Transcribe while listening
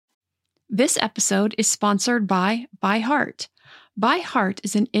This episode is sponsored by ByHeart. ByHeart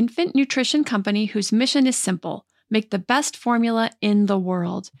is an infant nutrition company whose mission is simple: make the best formula in the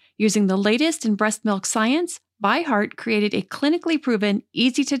world. Using the latest in breast milk science, ByHeart created a clinically proven,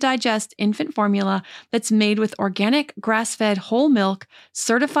 easy-to-digest infant formula that's made with organic, grass-fed whole milk,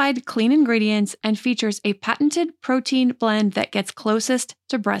 certified clean ingredients, and features a patented protein blend that gets closest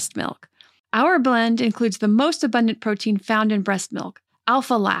to breast milk. Our blend includes the most abundant protein found in breast milk,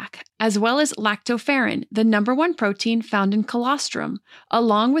 alpha-lac, as well as lactoferrin, the number one protein found in colostrum,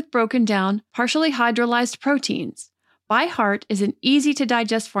 along with broken down, partially hydrolyzed proteins. ByHeart is an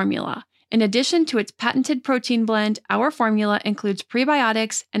easy-to-digest formula. In addition to its patented protein blend, our formula includes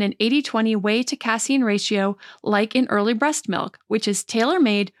prebiotics and an 80-20 whey to casein ratio like in early breast milk, which is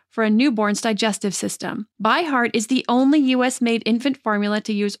tailor-made for a newborn's digestive system. ByHeart is the only U.S.-made infant formula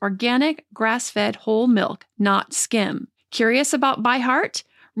to use organic, grass-fed whole milk, not skim. Curious about ByHeart?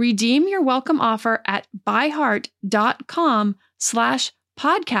 Redeem your welcome offer at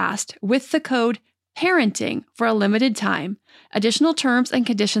byheart.com/podcast with the code PARENTING for a limited time. Additional terms and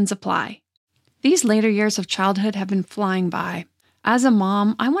conditions apply. These later years of childhood have been flying by. As a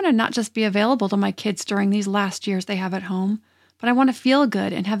mom, I want to not just be available to my kids during these last years they have at home, but I want to feel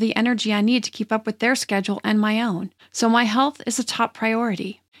good and have the energy I need to keep up with their schedule and my own. So my health is a top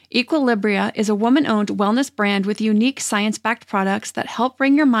priority. Equilibria is a woman-owned wellness brand with unique science-backed products that help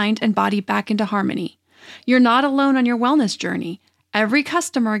bring your mind and body back into harmony. You're not alone on your wellness journey. Every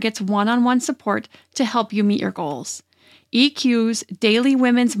customer gets one-on-one support to help you meet your goals. EQ's Daily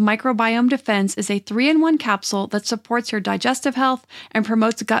Women's Microbiome Defense is a 3-in-1 capsule that supports your digestive health and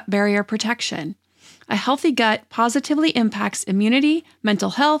promotes gut barrier protection. A healthy gut positively impacts immunity,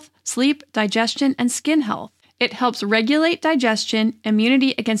 mental health, sleep, digestion, and skin health. It helps regulate digestion,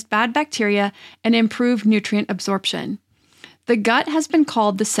 immunity against bad bacteria, and improve nutrient absorption. The gut has been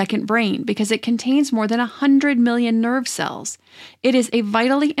called the second brain because it contains more than 100 million nerve cells. It is a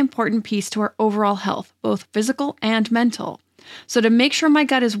vitally important piece to our overall health, both physical and mental. So to make sure my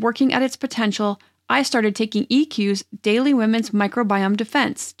gut is working at its potential, I started taking EQ's Daily Women's Microbiome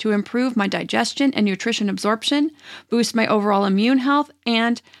Defense to improve my digestion and nutrition absorption, boost my overall immune health,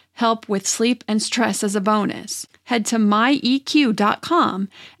 and help with sleep and stress as a bonus. Head to myeq.com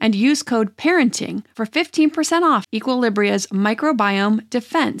and use code PARENTING for 15% off Equilibria's Microbiome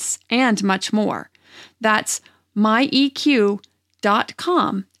Defense and much more. That's myeq.com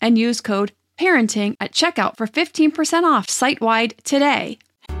and use code PARENTING at checkout for 15% off site-wide today.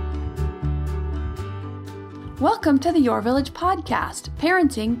 Welcome to the Your Village podcast,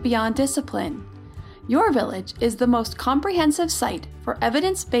 Parenting Beyond Discipline. Your Village is the most comprehensive site for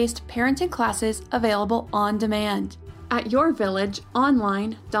evidence-based parenting classes available on demand at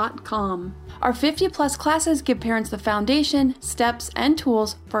yourvillageonline.com. Our 50-plus classes give parents the foundation, steps, and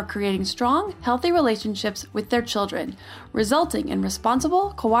tools for creating strong, healthy relationships with their children, resulting in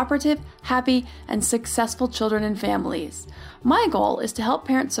responsible, cooperative, happy, and successful children and families. My goal is to help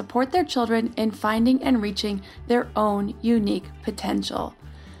parents support their children in finding and reaching their own unique potential.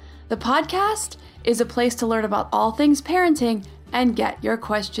 The podcast is a place to learn about all things parenting and get your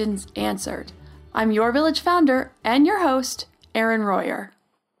questions answered. I'm Your Village founder and your host, Erin Royer.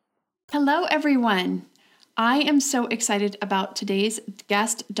 Hello, everyone. I am so excited about today's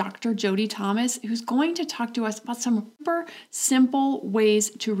guest, Dr. Jody Thomas, who's going to talk to us about some super simple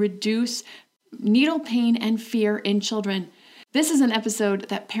ways to reduce needle pain and fear in children. This is an episode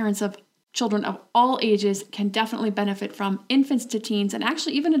that parents of children of all ages can definitely benefit from, infants to teens, and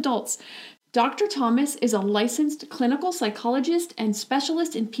actually even adults. Dr. Thomas is a licensed clinical psychologist and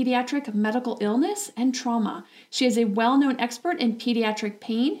specialist in pediatric medical illness and trauma. She is a well-known expert in pediatric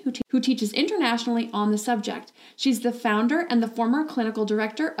pain who teaches internationally on the subject. She's the founder and the former clinical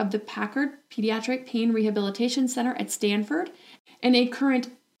director of the Packard Pediatric Pain Rehabilitation Center at Stanford and a current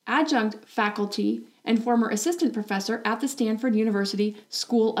adjunct faculty and former assistant professor at the Stanford University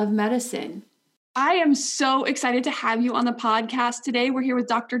School of Medicine. I am so excited to have you on the podcast today. We're here with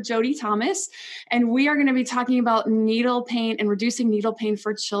Dr. Jody Thomas, and we are going to be talking about needle pain and reducing needle pain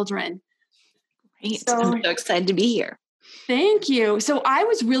for children. Great. I'm so excited to be here. Thank you. So I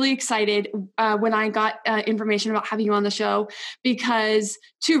was really excited when I got information about having you on the show because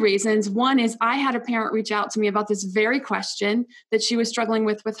two reasons. One is I had a parent reach out to me about this very question that she was struggling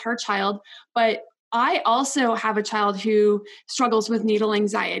with her child, but I also have a child who struggles with needle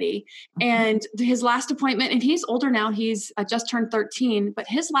anxiety, and his last appointment, and he's older now, he's just turned 13, but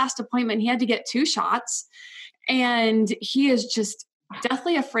his last appointment, he had to get 2 shots, and he is just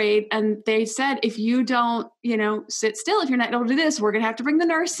deathly afraid. And they said, if you don't, sit still, if you're not able to do this, we're going to have to bring the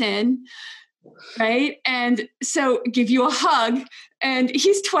nurse in Right. And so give you a hug, and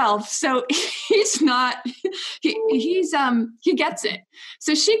he's 12. So he's not, he gets it.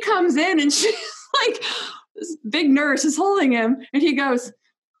 So she comes in and she's like, this big nurse is holding him, and he goes,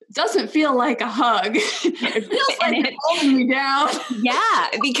 doesn't feel like a hug. It feels like it's holding me down. Yeah,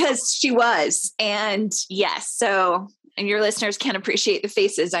 because she was. And yes, so, and your listeners can't appreciate the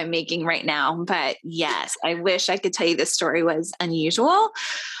faces I'm making right now, but yes, I wish I could tell you this story was unusual,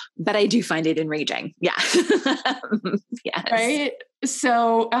 but I do find it enraging. Yeah. Yes. Right.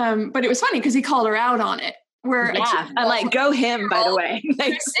 So, but it was funny because he called her out on it. Where I'm like, go him, by the way.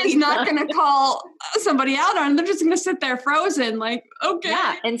 Is not going to call somebody out on it. They're just going to sit there frozen, like, okay.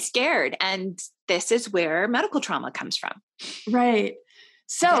 Yeah, and scared. And this is where medical trauma comes from. Right.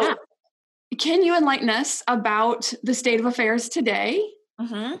 So can you enlighten us about the state of affairs today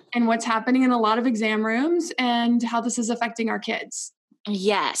and what's happening in a lot of exam rooms and how this is affecting our kids?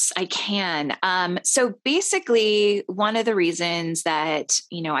 Yes, I can. So basically, one of the reasons that,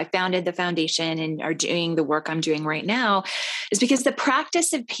 I founded the foundation and are doing the work I'm doing right now is because the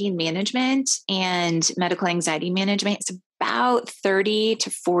practice of pain management and medical anxiety management is about 30 to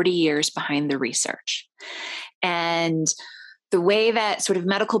 40 years behind the research. And the way that sort of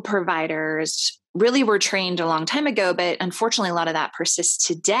medical providers really were trained a long time ago, but unfortunately, a lot of that persists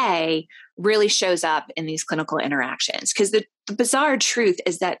today, really shows up in these clinical interactions. Because the bizarre truth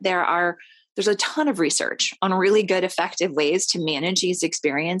is that there's a ton of research on really good, effective ways to manage these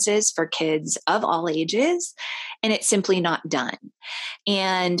experiences for kids of all ages, and it's simply not done.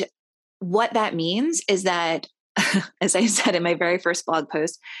 And what that means is that, as I said in my very first blog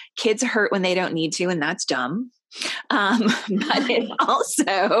post, kids hurt when they don't need to, and that's dumb. But it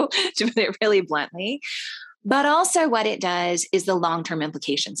also, to put it really bluntly, but also what it does is the long-term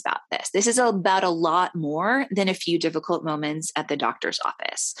implications about this. This is about a lot more than a few difficult moments at the doctor's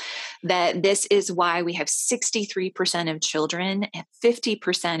office. That this is why we have 63% of children,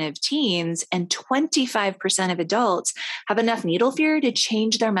 50% of teens, and 25% of adults have enough needle fear to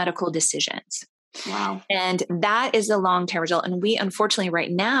change their medical decisions. Wow. And that is the long-term result. And we, unfortunately, right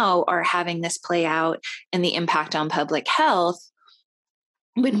now are having this play out in the impact on public health.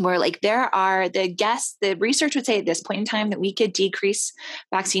 When we're like, the research would say at this point in time that we could decrease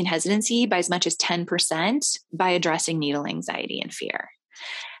vaccine hesitancy by as much as 10% by addressing needle anxiety and fear.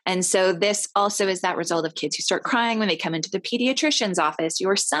 And so this also is that result of kids who start crying when they come into the pediatrician's office.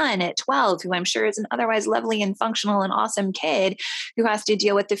 Your son at 12, who I'm sure is an otherwise lovely and functional and awesome kid, who has to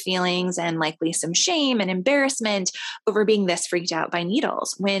deal with the feelings and likely some shame and embarrassment over being this freaked out by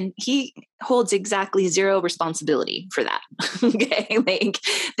needles, when he holds exactly zero responsibility for that. Okay. Like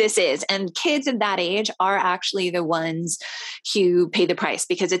this is, and kids at that age are actually the ones who pay the price,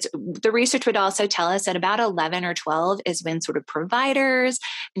 because the research would also tell us that about 11 or 12 is when sort of providers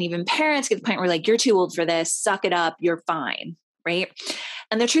and even parents get to the point where like, you're too old for this, suck it up, you're fine. Right.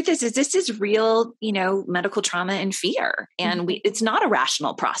 And the truth is this is real, medical trauma and fear. And it's not a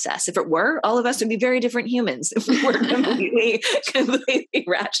rational process. If it were, all of us would be very different humans if we were completely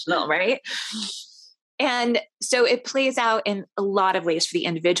rational. Right. And so it plays out in a lot of ways for the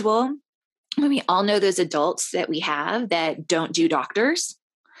individual. We all know those adults that we have that don't do doctors.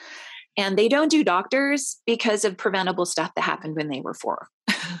 And they don't do doctors because of preventable stuff that happened when they were 4.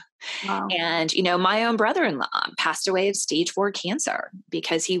 Wow. And, my own brother-in-law passed away of stage 4 cancer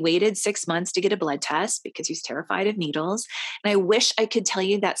because he waited 6 months to get a blood test because he's terrified of needles. And I wish I could tell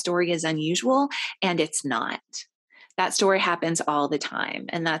you that story is unusual, and it's not. That story happens all the time.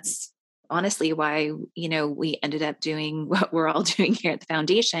 And that's honestly why, we ended up doing what we're all doing here at the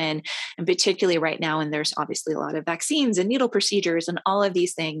foundation. And particularly right now, and there's obviously a lot of vaccines and needle procedures and all of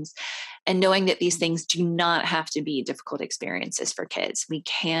these things. And knowing that these things do not have to be difficult experiences for kids. We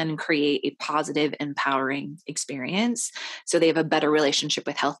can create a positive, empowering experience so they have a better relationship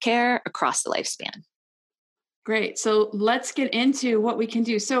with healthcare across the lifespan. Great. So let's get into what we can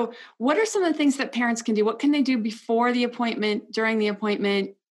do. So what are some of the things that parents can do? What can they do before the appointment, during the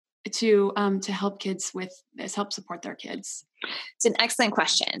appointment, to help kids with this, help support their kids? It's an excellent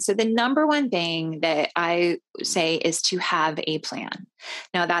question. So the number one thing that I say is to have a plan.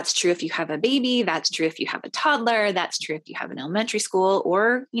 Now that's true if you have a baby, that's true if you have a toddler, that's true if you have an elementary school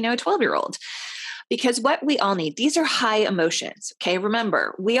or, a 12-year-old. Because what we all need, these are high emotions. Okay.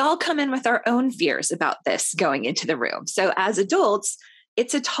 Remember, we all come in with our own fears about this going into the room. So as adults,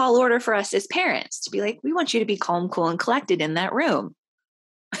 it's a tall order for us as parents to be like, we want you to be calm, cool, and collected in that room.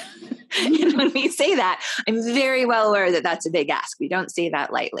 And when we say that, I'm very well aware that that's a big ask. We don't say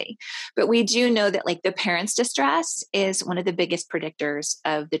that lightly, but we do know that like the parent's distress is one of the biggest predictors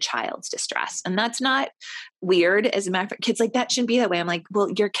of the child's distress. And that's not weird. As a matter of fact, kids like that shouldn't be that way. I'm like, well,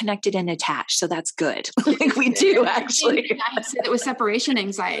 you're connected and attached. So that's good. Like we do actually. I say that with separation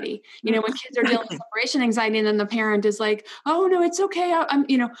anxiety, when kids are dealing with separation anxiety and then the parent is like, oh no, it's okay. I'm,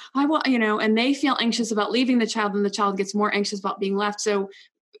 I will, and they feel anxious about leaving the child and the child gets more anxious about being left. So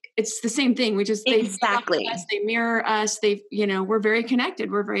it's the same thing. Exactly. They mirror us. We're very connected.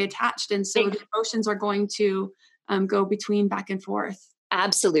 We're very attached. And so the emotions are going to go between back and forth.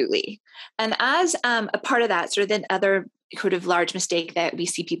 Absolutely. And as a part of that, sort of the other sort of large mistake that we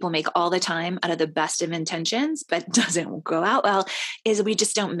see people make all the time out of the best of intentions, but doesn't go out well, is we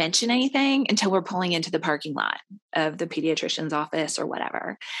just don't mention anything until we're pulling into the parking lot of the pediatrician's office or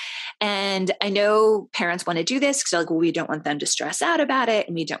whatever. And I know parents want to do this because they're like, well, we don't want them to stress out about it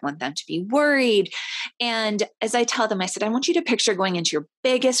and we don't want them to be worried. And as I tell them, I said, I want you to picture going into your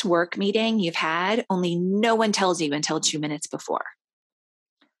biggest work meeting you've had, only no one tells you until 2 minutes before.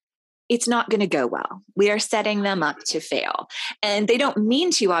 It's not going to go well. We are setting them up to fail. And they don't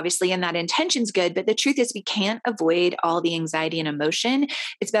mean to, obviously, and that intention's good. But the truth is we can't avoid all the anxiety and emotion.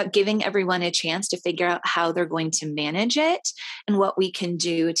 It's about giving everyone a chance to figure out how they're going to manage it and what we can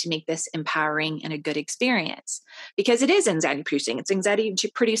do to make this empowering and a good experience. Because it is anxiety producing. It's anxiety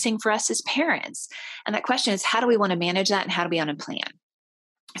producing for us as parents. And that question is, how do we want to manage that and how do we on a plan?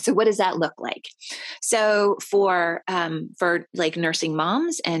 So what does that look like? So for like nursing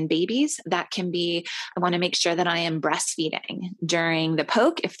moms and babies, that can be, I want to make sure that I am breastfeeding during the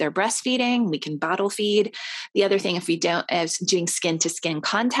poke. If they're breastfeeding, we can bottle feed. The other thing, if we don't, is doing skin to skin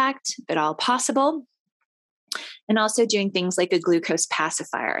contact, if at all possible. And also doing things like a glucose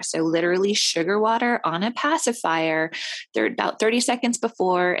pacifier. So literally sugar water on a pacifier, about 30 seconds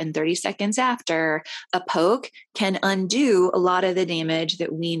before and 30 seconds after a poke can undo a lot of the damage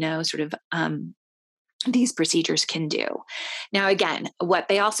that we know sort of these procedures can do. Now, again, what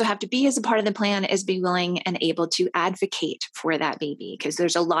they also have to be as a part of the plan is be willing and able to advocate for that baby, because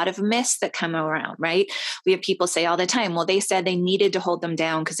there's a lot of myths that come around, right? We have people say all the time, well, they said they needed to hold them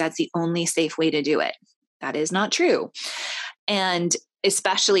down because that's the only safe way to do it. That is not true. And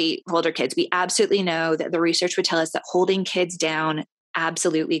especially older kids, we absolutely know that the research would tell us that holding kids down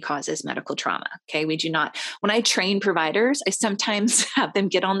absolutely causes medical trauma. Okay. We do not, when I train providers, I sometimes have them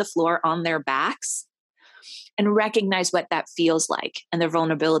get on the floor on their backs and recognize what that feels like and their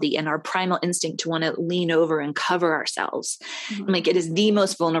vulnerability and our primal instinct to want to lean over and cover ourselves. Mm-hmm. Like it is the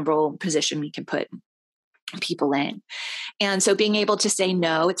most vulnerable position we can put people in. And so being able to say,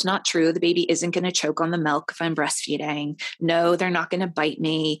 no, it's not true. The baby isn't going to choke on the milk if I'm breastfeeding. No, they're not going to bite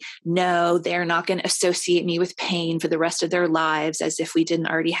me. No, they're not going to associate me with pain for the rest of their lives as if we didn't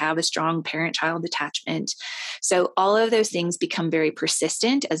already have a strong parent-child attachment. So all of those things become very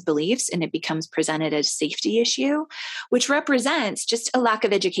persistent as beliefs, and it becomes presented as a safety issue, which represents just a lack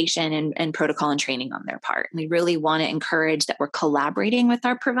of education and protocol and training on their part. And we really want to encourage that we're collaborating with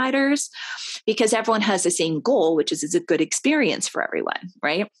our providers because everyone has the same goal, which is a good experience for everyone,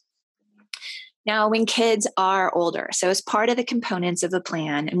 right? Now, when kids are older, so as part of the components of the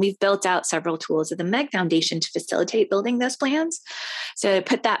plan, and we've built out several tools at the Meg Foundation to facilitate building those plans. So to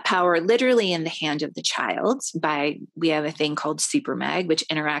put that power literally in the hand of the child we have a thing called Super Meg, which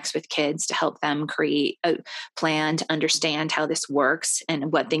interacts with kids to help them create a plan to understand how this works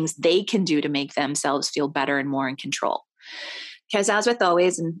and what things they can do to make themselves feel better and more in control. Because as with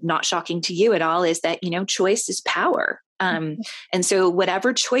always, and not shocking to you at all, is that, choice is power. And so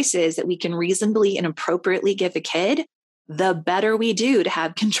whatever choices that we can reasonably and appropriately give a kid, the better we do to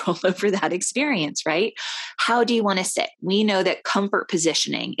have control over that experience, right? How do you want to sit? We know that comfort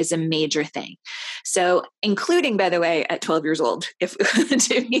positioning is a major thing. So including, by the way, at 12 years old,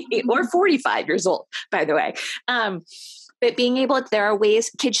 or 45 years old, by the way. But being able, there are ways,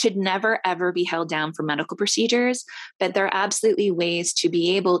 kids should never, ever be held down for medical procedures, but there are absolutely ways to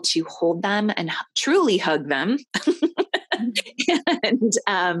be able to hold them and truly hug them and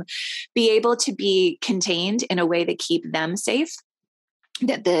be able to be contained in a way that keep them safe,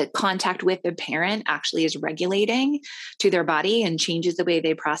 that the contact with the parent actually is regulating to their body and changes the way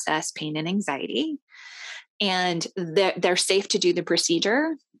they process pain and anxiety. And they're safe to do the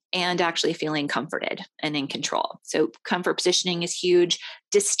procedure and actually feeling comforted and in control. So comfort positioning is huge.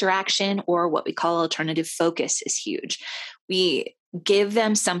 Distraction, or what we call alternative focus, is huge. We give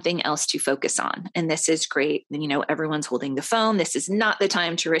them something else to focus on. And this is great. Everyone's holding the phone. This is not the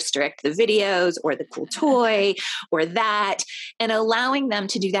time to restrict the videos or the cool toy or that, and allowing them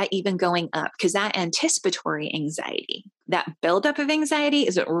to do that even going up, because that anticipatory anxiety, that buildup of anxiety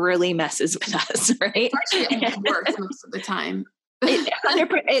is what really messes with us, right? It works most of the time.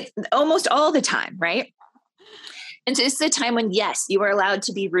 It's almost all the time, right? And so it's the time when, yes, you are allowed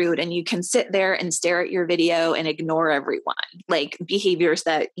to be rude and you can sit there and stare at your video and ignore everyone, like behaviors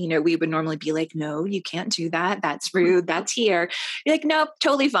that, we would normally be like, no, you can't do that. That's rude. That's here. You're like, nope,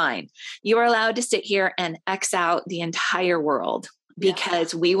 totally fine. You are allowed to sit here and X out the entire world,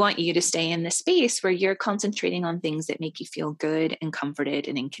 because we want you to stay in the space where you're concentrating on things that make you feel good and comforted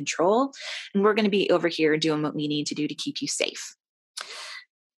and in control. And we're going to be over here doing what we need to do to keep you safe.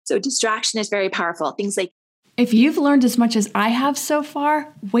 So distraction is very powerful. Things like, if you've learned as much as I have so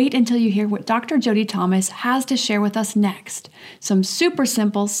far, wait until you hear what Dr. Jody Thomas has to share with us next. Some super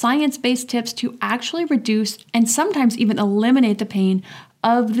simple science-based tips to actually reduce and sometimes even eliminate the pain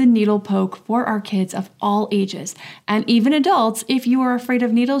of the needle poke for our kids of all ages, and even adults if you are afraid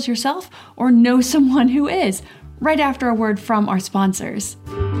of needles yourself or know someone who is, right after a word from our sponsors.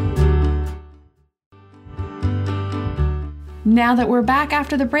 Now that we're back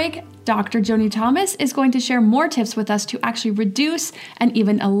after the break, Dr. Jody Thomas is going to share more tips with us to actually reduce and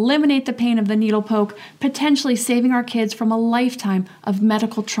even eliminate the pain of the needle poke, potentially saving our kids from a lifetime of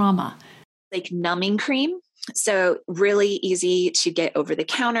medical trauma. Like numbing cream. So really easy to get over the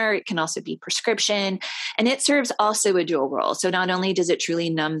counter. It can also be prescription, and it serves also a dual role. So not only does it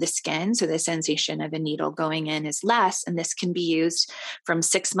truly numb the skin, so the sensation of a needle going in is less, and this can be used from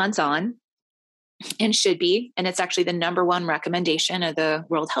 6 months on, and should be. And it's actually the number one recommendation of the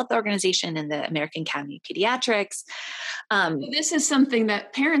World Health Organization and the American Academy of Pediatrics. This is something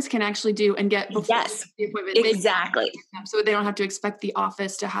that parents can actually do and get before the appointment. Exactly. So they don't have to expect the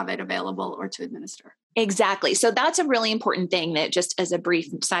office to have it available or to administer. Exactly. So that's a really important thing that, just as a brief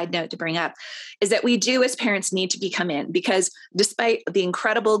side note to bring up, is that we do as parents need to come in, because despite the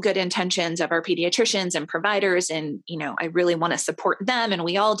incredible good intentions of our pediatricians and providers, and, I really want to support them, and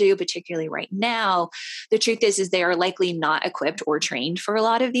we all do, particularly right now, the truth is they are likely not equipped or trained for a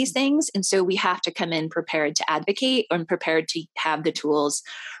lot of these things. And so we have to come in prepared to advocate and prepared to have the tools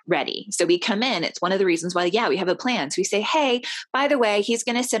ready. So we come in, it's one of the reasons why, we have a plan. So we say, hey, by the way, he's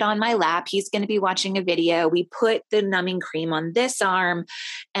going to sit on my lap. He's going to be watching a video. We put the numbing cream on this arm,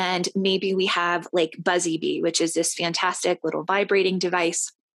 and maybe we have like Buzzy Bee, which is this fantastic little vibrating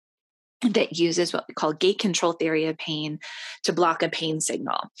device that uses what we call gate control theory of pain to block a pain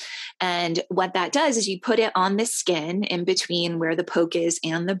signal. And what that does is you put it on the skin in between where the poke is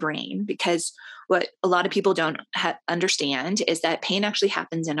and the brain, because what a lot of people don't understand is that pain actually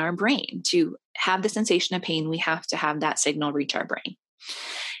happens in our brain. To have the sensation of pain, we have to have that signal reach our brain.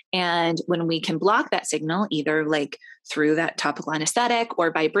 And when we can block that signal, either like through that topical anesthetic or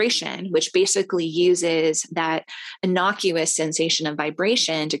vibration, which basically uses that innocuous sensation of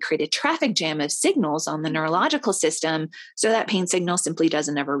vibration to create a traffic jam of signals on the neurological system, so that pain signal simply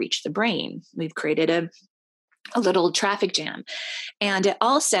doesn't ever reach the brain. We've created a little traffic jam. And it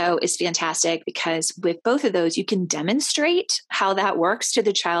also is fantastic because with both of those, you can demonstrate how that works to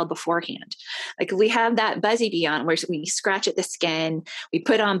the child beforehand. Like if we have that Buzzy Bee on, where we scratch at the skin, we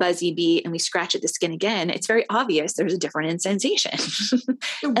put on Buzzy Bee and we scratch at the skin again, it's very obvious there's a difference in sensation.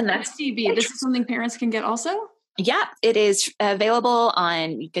 And that's Buzzy Bee. This is something parents can get also? Yeah, it is available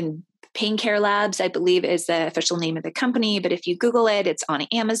on, you can Pain Care Labs, I believe, is the official name of the company. But if you Google it, it's on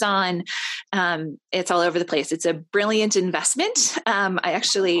Amazon. It's all over the place. It's a brilliant investment. I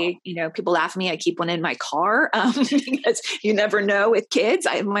actually, people laugh at me. I keep one in my car because you never know with kids.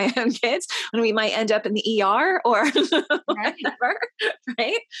 I have my own kids when we might end up in the ER or whatever,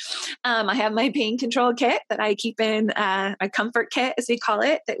 right? I have my pain control kit that I keep in, my comfort kit, as we call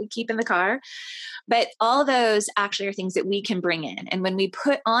it, that we keep in the car. But all those actually are things that we can bring in. And when we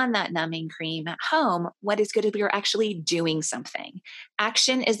put on that numbing cream at home, what is good is we are actually doing something.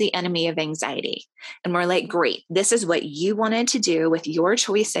 Action is the enemy of anxiety. And we're like, great, this is what you wanted to do with your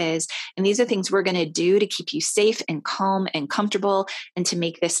choices. And these are things we're going to do to keep you safe and calm and comfortable and to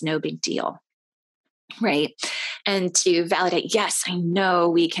make this no big deal. Right. And to validate, yes, I know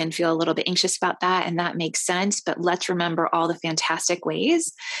we can feel a little bit anxious about that, and that makes sense. But let's remember all the fantastic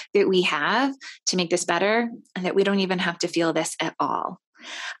ways that we have to make this better, and that we don't even have to feel this at all.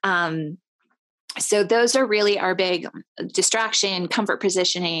 So those are really our big distraction, comfort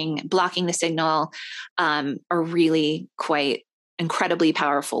positioning, blocking the signal, are really quite incredibly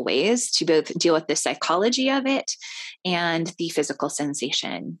powerful ways to both deal with the psychology of it and the physical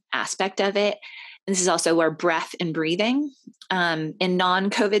sensation aspect of it. This is also where breath and breathing in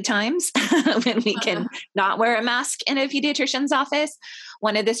non-COVID times, when we can not wear a mask in a pediatrician's office.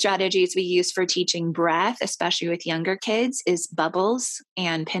 One of the strategies we use for teaching breath, especially with younger kids, is bubbles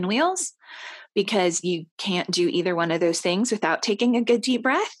and pinwheels, because you can't do either one of those things without taking a good deep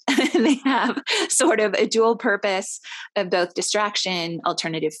breath. They have sort of a dual purpose of both distraction,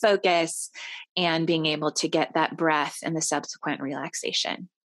 alternative focus, and being able to get that breath and the subsequent relaxation.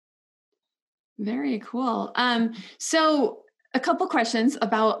 Very cool. So a couple questions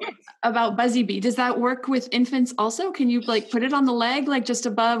about Buzzy Bee. Does that work with infants also? Can you like put it on the leg, like just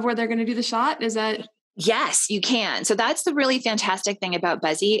above where they're going to do the shot? Is that? Yes, you can. So that's the really fantastic thing about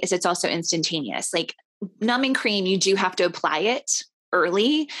Buzzy, is it's also instantaneous. Like numbing cream, you do have to apply it early.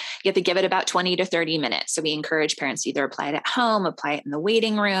 You have to give it about 20 to 30 minutes. So we encourage parents to either apply it at home, apply it in the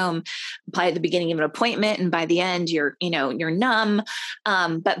waiting room, apply it at the beginning of an appointment, and by the end you're numb.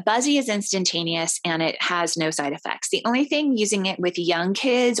 But Buzzy is instantaneous and it has no side effects. The only thing using it with young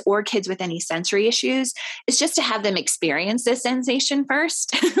kids or kids with any sensory issues is just to have them experience this sensation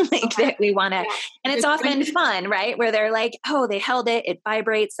first. That we want to, and it's often fun, right? Where they're like, oh, they held it, it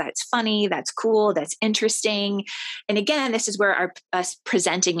vibrates. That's funny. That's cool. That's interesting. And again, this is where us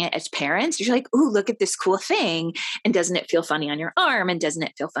presenting it as parents, you're like, ooh, look at this cool thing. And doesn't it feel funny on your arm? And doesn't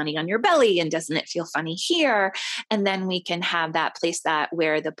it feel funny on your belly? And doesn't it feel funny here? And then we can have that place that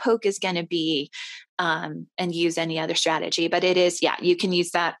where the poke is going to be, and use any other strategy. But it is, you can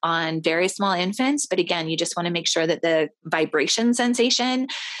use that on very small infants. But again, you just want to make sure that the vibration sensation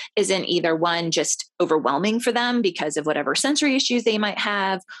isn't either one, just overwhelming for them because of whatever sensory issues they might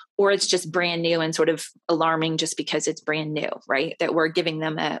have, or it's just brand new and sort of alarming just because it's brand new, right? That we're giving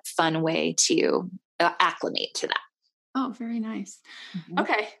them a fun way to acclimate to that. Oh, very nice. Mm-hmm.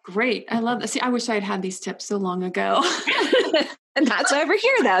 Okay, great. I love that. See, I wish I had had these tips so long ago. And that's why we're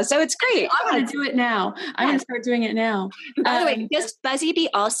here though. So it's great. I want to do it now. I'm going to start doing it now. By the way, does Buzzy Bee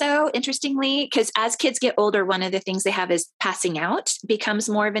also, interestingly, because as kids get older, one of the things they have is passing out becomes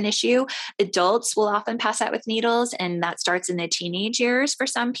more of an issue. Adults will often pass out with needles, and that starts in the teenage years for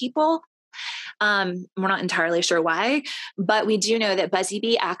some people. We're not entirely sure why, but we do know that Buzzy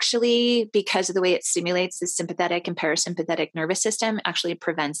Bee actually, because of the way it stimulates the sympathetic and parasympathetic nervous system, actually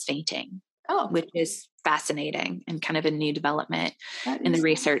prevents fainting. Oh, which is fascinating and kind of a new development in the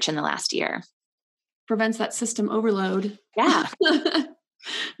research in the last year. Prevents that system overload. Yeah.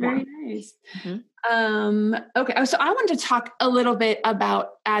 Very nice. Mm-hmm. Okay. So I wanted to talk a little bit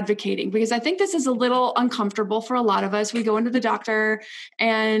about advocating, because I think this is a little uncomfortable for a lot of us. We go into the doctor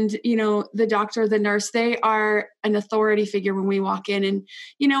and, the doctor, the nurse, they are an authority figure when we walk in, and,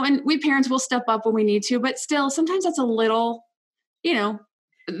 and we parents will step up when we need to, but still sometimes that's a little,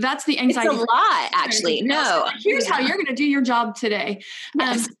 that's the anxiety. It's a lot, actually. No. Here's how you're going to do your job today.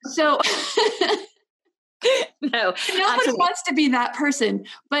 Yes. No, nobody absolutely. wants to be that person,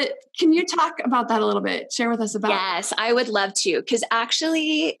 but can you talk about that a little bit? Share with us about. Yes, I would love to, because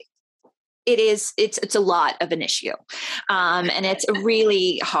actually it's a lot of an issue. And it's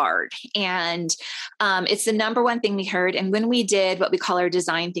really hard. And it's the number one thing we heard. And when we did what we call our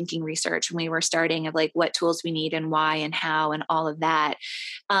design thinking research, when we were starting of like what tools we need and why and how and all of that,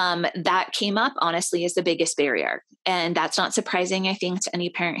 that came up honestly as the biggest barrier. And that's not surprising, I think, to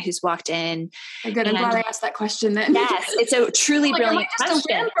any parent who's walked in. Good. I'm glad I asked that question then. Yes, it's a truly brilliant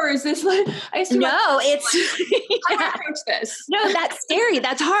question. Or is this like, it's how do I approach this? No, that's scary.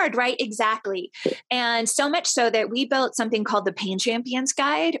 That's hard, right? Exactly. And so much so that we built something called the Pain Champions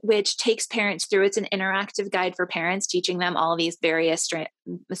Guide, which takes parents through. It's an interactive guide for parents, teaching them all these various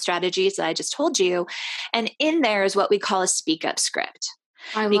strategies that I just told you. And in there is what we call a speak up script.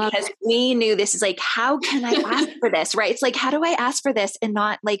 Because we knew this is like, how can I ask for this? Right. It's like, how do I ask for this and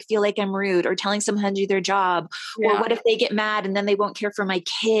not like feel like I'm rude or telling someone to do their job? Yeah. Or what if they get mad and then they won't care for my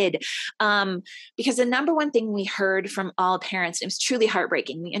kid? Because the number one thing we heard from all parents, it was truly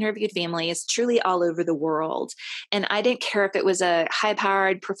heartbreaking. We interviewed families truly all over the world. And I didn't care if it was a high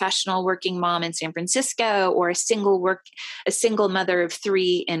powered professional working mom in San Francisco or a single mother of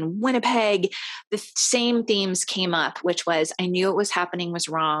 3 in Winnipeg. The same themes came up, which was, I knew what was happening was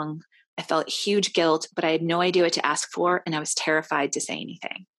wrong. I felt huge guilt, but I had no idea what to ask for. And I was terrified to say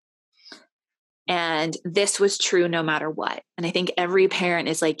anything. And this was true no matter what. And I think every parent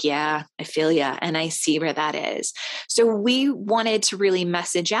is like, yeah, I feel ya. And I see where that is. So we wanted to really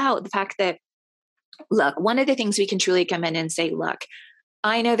message out the fact that, look, one of the things we can truly come in and say, look,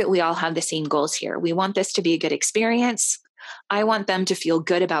 I know that we all have the same goals here. We want this to be a good experience. I want them to feel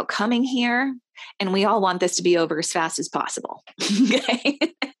good about coming here. And we all want this to be over as fast as possible. Okay.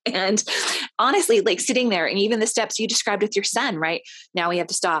 And honestly, like sitting there and even the steps you described with your son, right? Now we have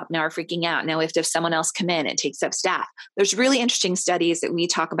to stop. Now we're freaking out. Now we have to have someone else come in and takes up staff. There's really interesting studies that we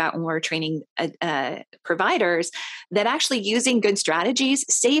talk about when we're training providers that actually using good strategies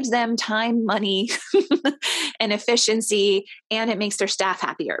saves them time, money, and efficiency, and it makes their staff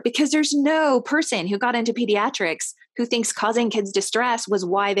happier because there's no person who got into pediatrics who thinks causing kids distress was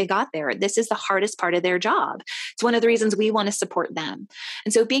why they got there. This is the hardest part of their job. It's one of the reasons we want to support them.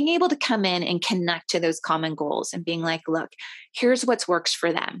 And so being able to come in and connect to those common goals and being like, look, here's what's works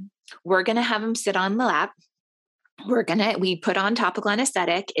for them. We're going to have them sit on the lap. We put on topical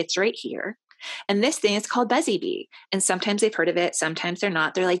anesthetic. It's right here. And this thing is called Buzzy Bee. And sometimes they've heard of it. Sometimes they're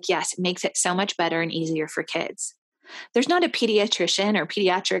not. They're like, yes, it makes it so much better and easier for kids. There's not a pediatrician or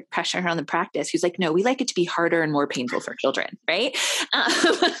pediatric practitioner on the practice who's like, no, we like it to be harder and more painful for children, right?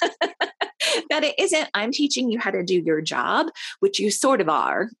 That it isn't. I'm teaching you how to do your job, which you sort of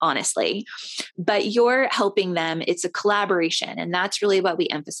are, honestly, but you're helping them. It's a collaboration. And that's really what we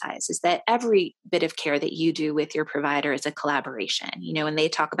emphasize is that every bit of care that you do with your provider is a collaboration. And they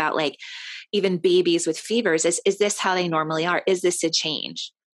talk about like even babies with fevers, is this how they normally are? Is this a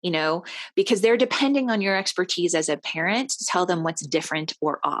change? Because they're depending on your expertise as a parent to tell them what's different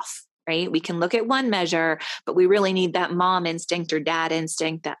or off, right? We can look at one measure, but we really need that mom instinct or dad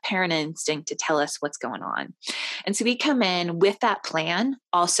instinct, that parent instinct to tell us what's going on. And so we come in with that plan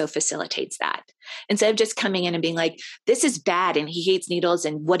also facilitates that. Instead of just coming in and being like, this is bad and he hates needles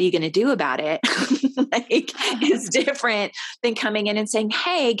and what are you going to do about it? Is different than coming in and saying,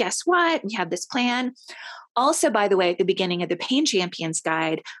 hey, guess what? We have this plan. Also, by the way, at the beginning of the Pain Champions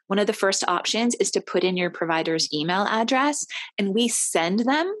Guide, one of the first options is to put in your provider's email address, and we send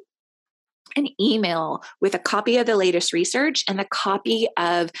them an email with a copy of the latest research and a copy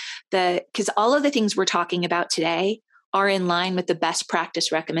of because all of the things we're talking about today are in line with the best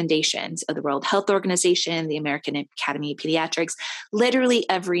practice recommendations of the World Health Organization, the American Academy of Pediatrics, literally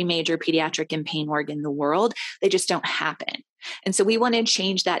every major pediatric and pain org in the world. They just don't happen. And so we want to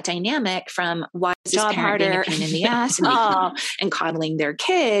change that dynamic from why is this parent being a pain in the ass and coddling their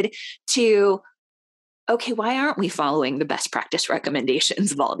kid to, okay, why aren't we following the best practice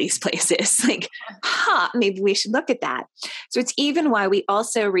recommendations of all these places? Like, maybe we should look at that. So it's even why we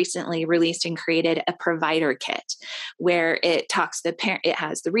also recently released and created a provider kit where it talks the parent, it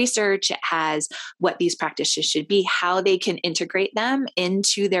has the research, it has what these practices should be, how they can integrate them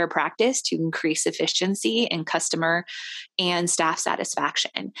into their practice to increase efficiency and customer and staff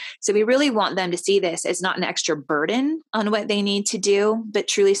satisfaction. So we really want them to see this as not an extra burden on what they need to do, but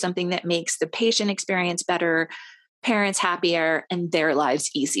truly something that makes the patient experience better, parents happier, and their lives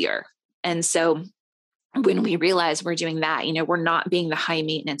easier. And so when we realize we're doing that, we're not being the high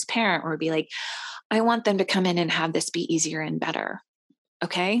maintenance parent, we'll be like, I want them to come in and have this be easier and better.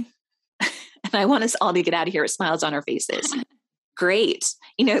 Okay. And I want us all to get out of here with smiles on our faces. Great.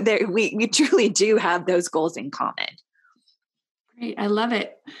 We truly do have those goals in common. Great. I love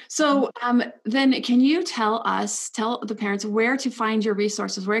it. So then can you tell the parents where to find your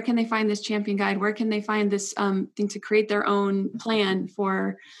resources? Where can they find this champion guide? Where can they find this thing to create their own plan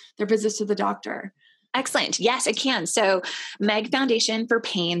for their visits to the doctor? Excellent. Yes, I can. So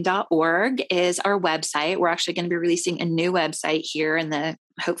megfoundationforpain.org is our website. We're actually going to be releasing a new website here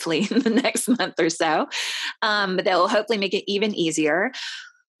hopefully in the next month or so, that will hopefully make it even easier.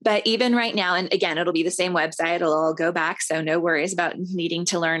 But even right now, and again, it'll be the same website, it'll all go back. So no worries about needing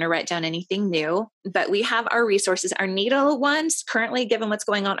to learn or write down anything new. But we have our resources. Our needle ones currently, given what's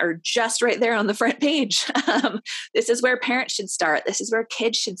going on, are just right there on the front page. This is where parents should start. This is where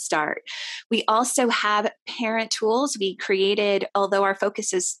kids should start. We also have parent tools we created, although our focus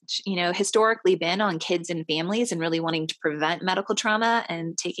has, historically been on kids and families and really wanting to prevent medical trauma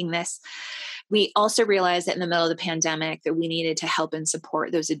and taking this. We also realized that in the middle of the pandemic that we needed to help and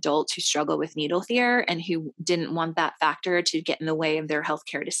support those adults who struggle with needle fear and who didn't want that factor to get in the way of their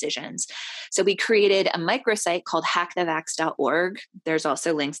healthcare decisions. So we created a microsite called hackthevax.org. There's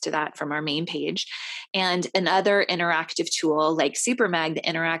also links to that from our main page. And another interactive tool like SuperMag that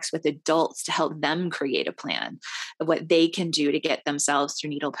interacts with adults to help them create a plan of what they can do to get themselves through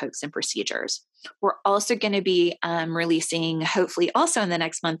needle pokes and procedures. We're also going to be releasing, hopefully also in the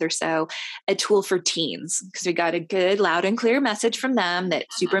next month or so, a tool for teens, because we got a good, loud and clear message from them that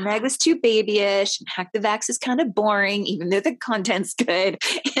SuperMag was too babyish and Hack the Vax is kind of boring, even though the content's good.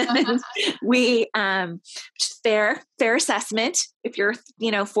 And we, fair assessment. If you're,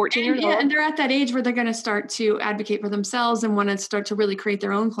 14 years old. And they're at that age where they're going to start to advocate for themselves and want to start to really create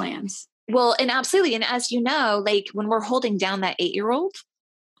their own plans. Well, and absolutely. And as you know, like when we're holding down that 8-year-old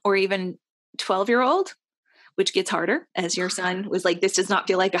or even 12-year-old, which gets harder as your son was like, this does not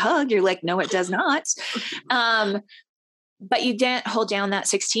feel like a hug. You're like, no, it does not. But you didn't hold down that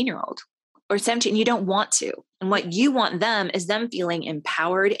 16-year-old or 17. You don't want to. And what you want them is them feeling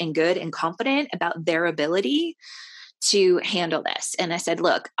empowered and good and confident about their ability to handle this. And I said,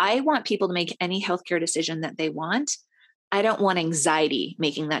 look, I want people to make any healthcare decision that they want. I don't want anxiety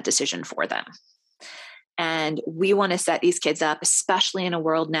making that decision for them. And we want to set these kids up, especially in a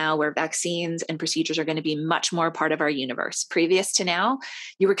world now where vaccines and procedures are going to be much more part of our universe. Previous to now,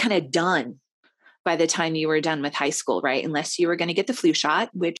 you were kind of done by the time you were done with high school, right? Unless you were going to get the flu shot,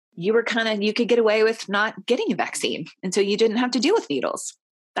 which you could get away with not getting a vaccine. And so you didn't have to deal with needles.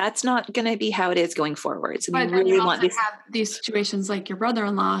 That's not going to be how it is going forward. So we really want these situations like your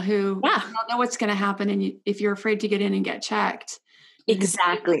brother-in-law who don't know what's going to happen. And if you're afraid to get in and get checked,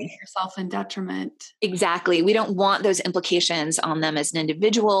 exactly, yourself in detriment. Exactly. We don't want those implications on them as an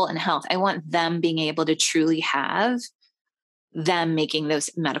individual and health. I want them being able to truly have them making those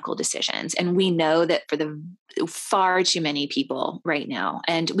medical decisions. And we know that for the far too many people right now.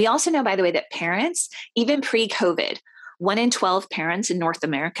 And we also know, by the way, that parents, even pre-COVID, 1 in 12 parents in North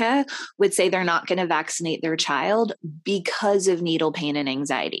America would say they're not going to vaccinate their child because of needle pain and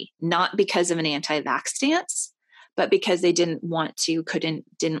anxiety, not because of an anti-vax stance, but because they didn't want to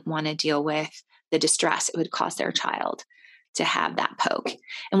deal with the distress it would cause their child to have that poke.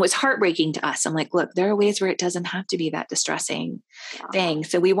 And what's heartbreaking to us, I'm like, look, there are ways where it doesn't have to be that distressing thing.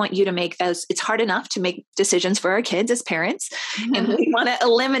 So we want you to make those. It's hard enough to make decisions for our kids as parents. And we want to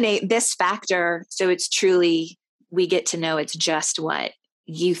eliminate this factor. So it's truly, we get to know it's just what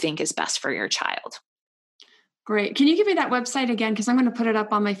you think is best for your child. Great. Can you give me that website again? Because I'm going to put it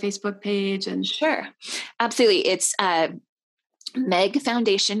up on my Facebook page. And sure. Absolutely. It's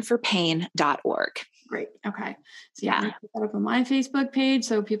megfoundationforpain.org. Great. Okay. So I'm going to put that up on my Facebook page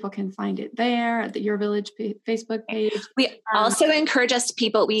so people can find it there at the Your Village Facebook page. We also encourage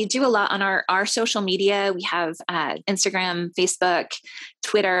people, we do a lot on our social media. We have Instagram, Facebook,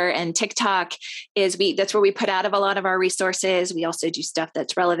 Twitter, and TikTok that's where we put out of a lot of our resources. We also do stuff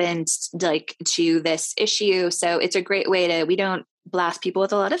that's relevant to this issue. So it's a great way we don't blast people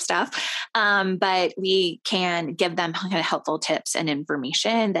with a lot of stuff, but we can give them kind of helpful tips and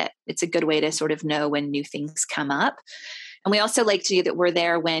information that it's a good way to sort of know when new things come up. And we also like to do that we're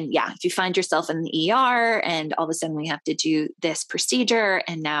there when, if you find yourself in the ER and all of a sudden we have to do this procedure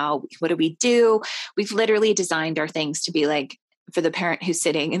and now what do we do? We've literally designed our things to be like, for the parent who's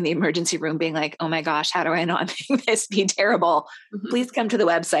sitting in the emergency room being like, oh my gosh, how do I not make this be terrible? Mm-hmm. Please come to the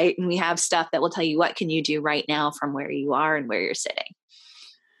website and we have stuff that will tell you what can you do right now from where you are and where you're sitting.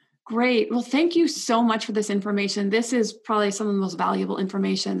 Great. Well, thank you so much for this information. This is probably some of the most valuable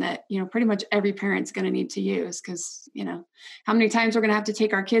information that, pretty much every parent's going to need to use because, how many times we're going to have to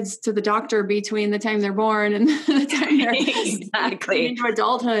take our kids to the doctor between the time they're born and the time they're exactly into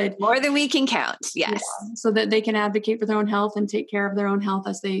adulthood. More than we can count. Yes. Yeah, so that they can advocate for their own health and take care of their own health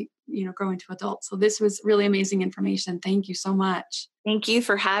as they, grow into adults. So this was really amazing information. Thank you so much. Thank you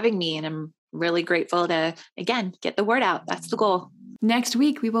for having me. And I'm really grateful to, again, get the word out. That's the goal. Next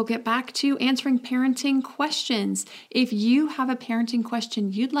week, we will get back to answering parenting questions. If you have a parenting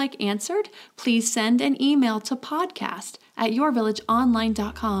question you'd like answered, please send an email to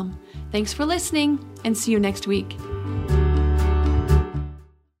podcast@yourvillageonline.com. Thanks for listening and see you next week.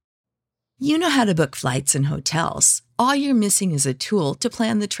 You know how to book flights and hotels. All you're missing is a tool to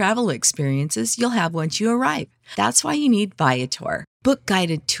plan the travel experiences you'll have once you arrive. That's why you need Viator. Book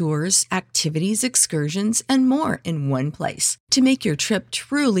guided tours, activities, excursions, and more in one place to make your trip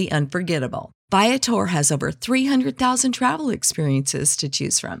truly unforgettable. Viator has over 300,000 travel experiences to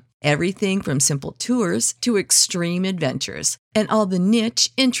choose from. Everything from simple tours to extreme adventures and all the niche,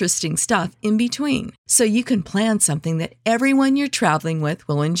 interesting stuff in between. So you can plan something that everyone you're traveling with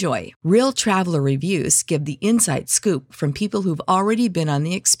will enjoy. Real traveler reviews give the inside scoop from people who've already been on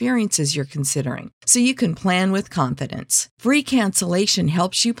the experiences you're considering. So you can plan with confidence. Free cancellation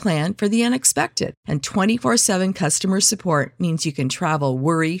helps you plan for the unexpected. And 24/7 customer support means you can travel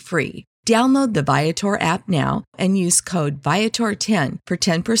worry-free. Download the Viator app now and use code Viator10 for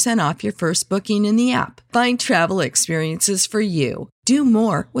 10% off your first booking in the app. Find travel experiences for you. Do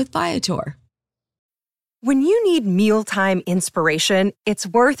more with Viator. When you need mealtime inspiration, it's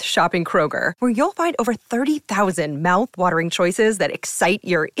worth shopping Kroger, where you'll find over 30,000 mouth-watering choices that excite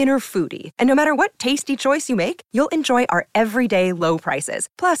your inner foodie. And no matter what tasty choice you make, you'll enjoy our everyday low prices,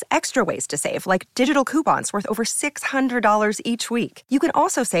 plus extra ways to save, like digital coupons worth over $600 each week. You can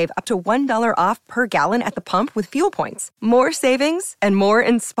also save up to $1 off per gallon at the pump with fuel points. More savings and more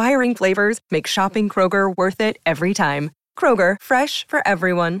inspiring flavors make shopping Kroger worth it every time. Kroger, fresh for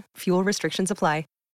everyone. Fuel restrictions apply.